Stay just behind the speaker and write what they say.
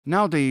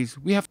Nowadays,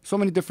 we have so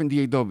many different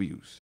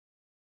DAWs.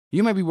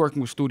 You might be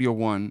working with Studio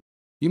One.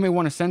 You may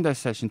want to send that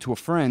session to a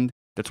friend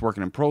that's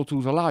working in Pro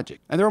Tools or Logic.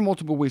 And there are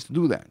multiple ways to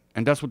do that.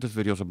 And that's what this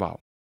video is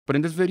about. But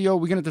in this video,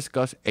 we're going to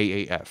discuss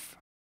AAF.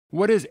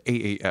 What is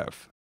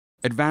AAF?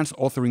 Advanced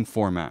Authoring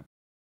Format.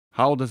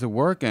 How does it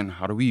work and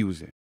how do we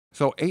use it?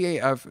 So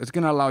AAF is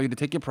going to allow you to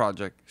take your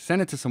project,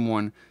 send it to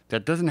someone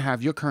that doesn't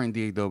have your current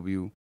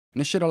DAW,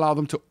 and it should allow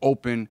them to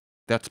open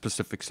that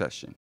specific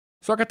session.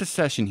 So I got this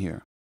session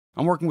here.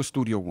 I'm working with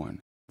Studio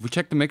One. If we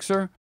check the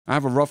mixer, I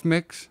have a rough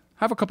mix,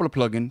 I have a couple of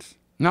plugins.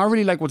 Now I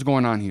really like what's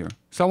going on here.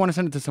 So I want to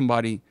send it to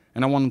somebody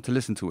and I want them to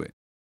listen to it.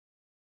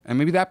 And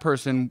maybe that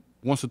person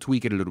wants to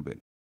tweak it a little bit.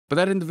 But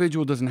that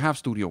individual doesn't have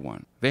Studio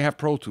One. They have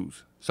Pro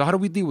Tools. So how do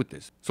we deal with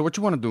this? So what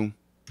you want to do,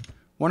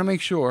 want to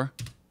make sure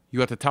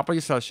you're at the top of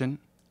your session,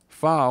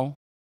 File,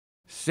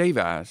 Save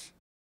As.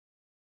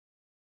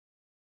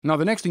 Now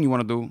the next thing you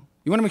want to do,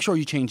 you want to make sure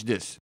you change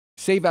this.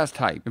 Save As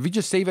type. If you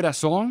just save it as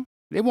song,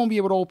 they won't be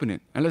able to open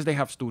it unless they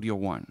have Studio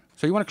One.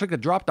 So you want to click the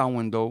drop-down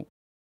window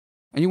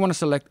and you want to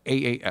select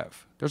AAF.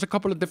 There's a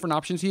couple of different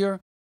options here.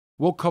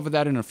 We'll cover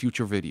that in a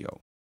future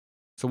video.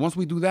 So once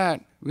we do that,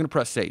 we're going to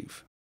press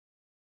save.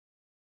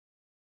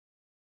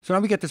 So now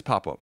we get this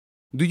pop-up.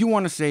 Do you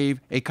want to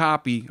save a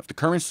copy of the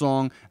current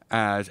song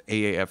as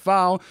AAF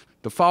file?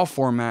 The file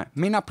format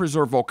may not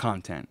preserve all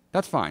content.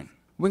 That's fine.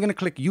 We're going to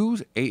click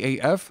Use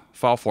AAF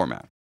File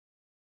Format.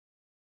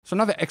 So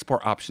now the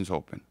export options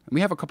open.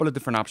 We have a couple of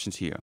different options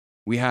here.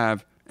 We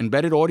have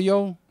embedded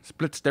audio,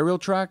 split stereo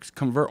tracks,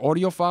 convert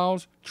audio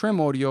files, trim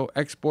audio,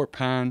 export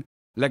pan,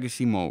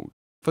 legacy mode.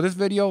 For this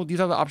video, these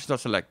are the options I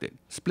selected.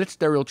 Split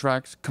stereo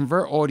tracks,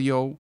 convert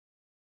audio,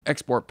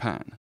 export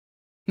pan.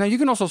 Now you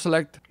can also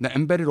select the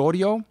embedded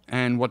audio,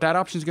 and what that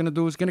option is going to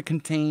do is going to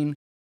contain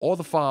all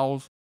the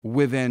files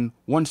within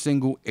one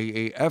single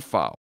AAF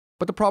file.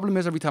 But the problem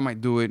is every time I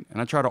do it and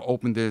I try to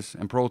open this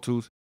in Pro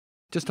Tools,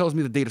 it just tells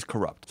me the data is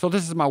corrupt. So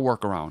this is my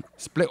workaround.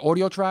 Split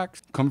audio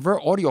tracks, convert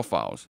audio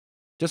files.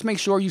 Just make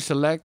sure you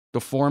select the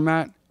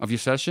format of your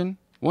session.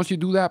 Once you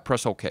do that,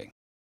 press OK.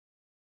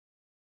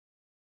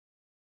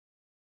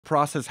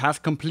 Process has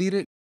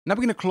completed. Now we're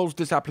going to close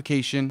this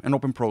application and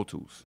open Pro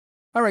Tools.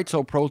 All right,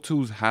 so Pro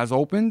Tools has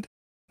opened.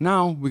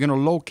 Now we're going to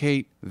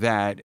locate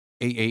that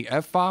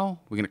AAF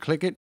file. We're going to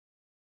click it.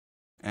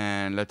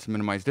 And let's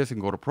minimize this and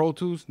go to Pro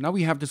Tools. Now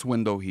we have this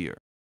window here.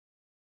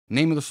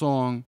 Name of the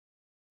song,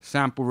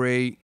 sample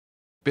rate,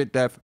 bit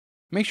depth.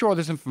 Make sure all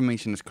this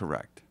information is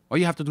correct. All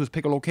you have to do is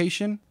pick a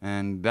location,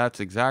 and that's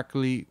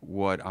exactly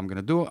what I'm going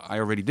to do. I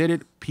already did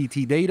it,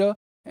 PT data,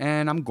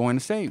 and I'm going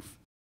to save.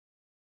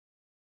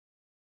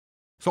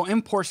 So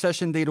import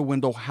session data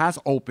window has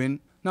opened.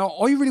 Now,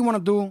 all you really want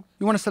to do,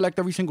 you want to select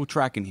every single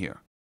track in here.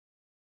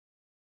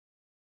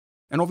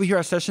 And over here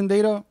at session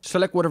data,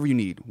 select whatever you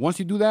need. Once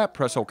you do that,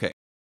 press OK.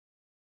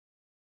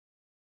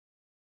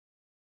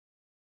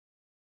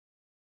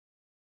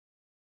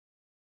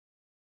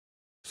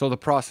 So the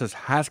process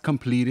has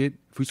completed.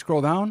 If we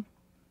scroll down,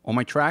 all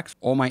my tracks,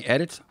 all my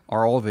edits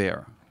are all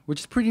there,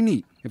 which is pretty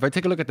neat. If I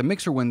take a look at the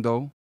mixer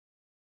window,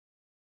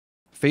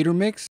 fader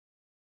mix,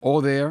 all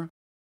there.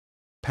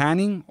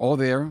 Panning, all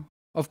there.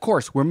 Of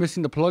course, we're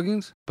missing the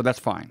plugins, but that's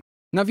fine.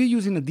 Now, if you're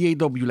using a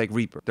DAW like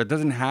Reaper that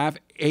doesn't have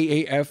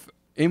AAF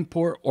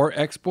import or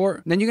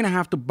export, then you're going to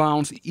have to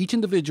bounce each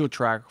individual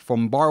track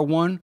from bar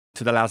 1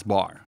 to the last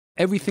bar.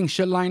 Everything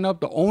should line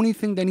up. The only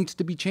thing that needs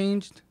to be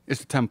changed is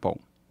the tempo.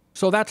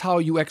 So that's how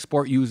you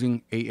export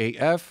using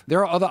AAF.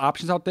 There are other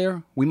options out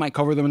there. We might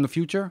cover them in the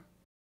future.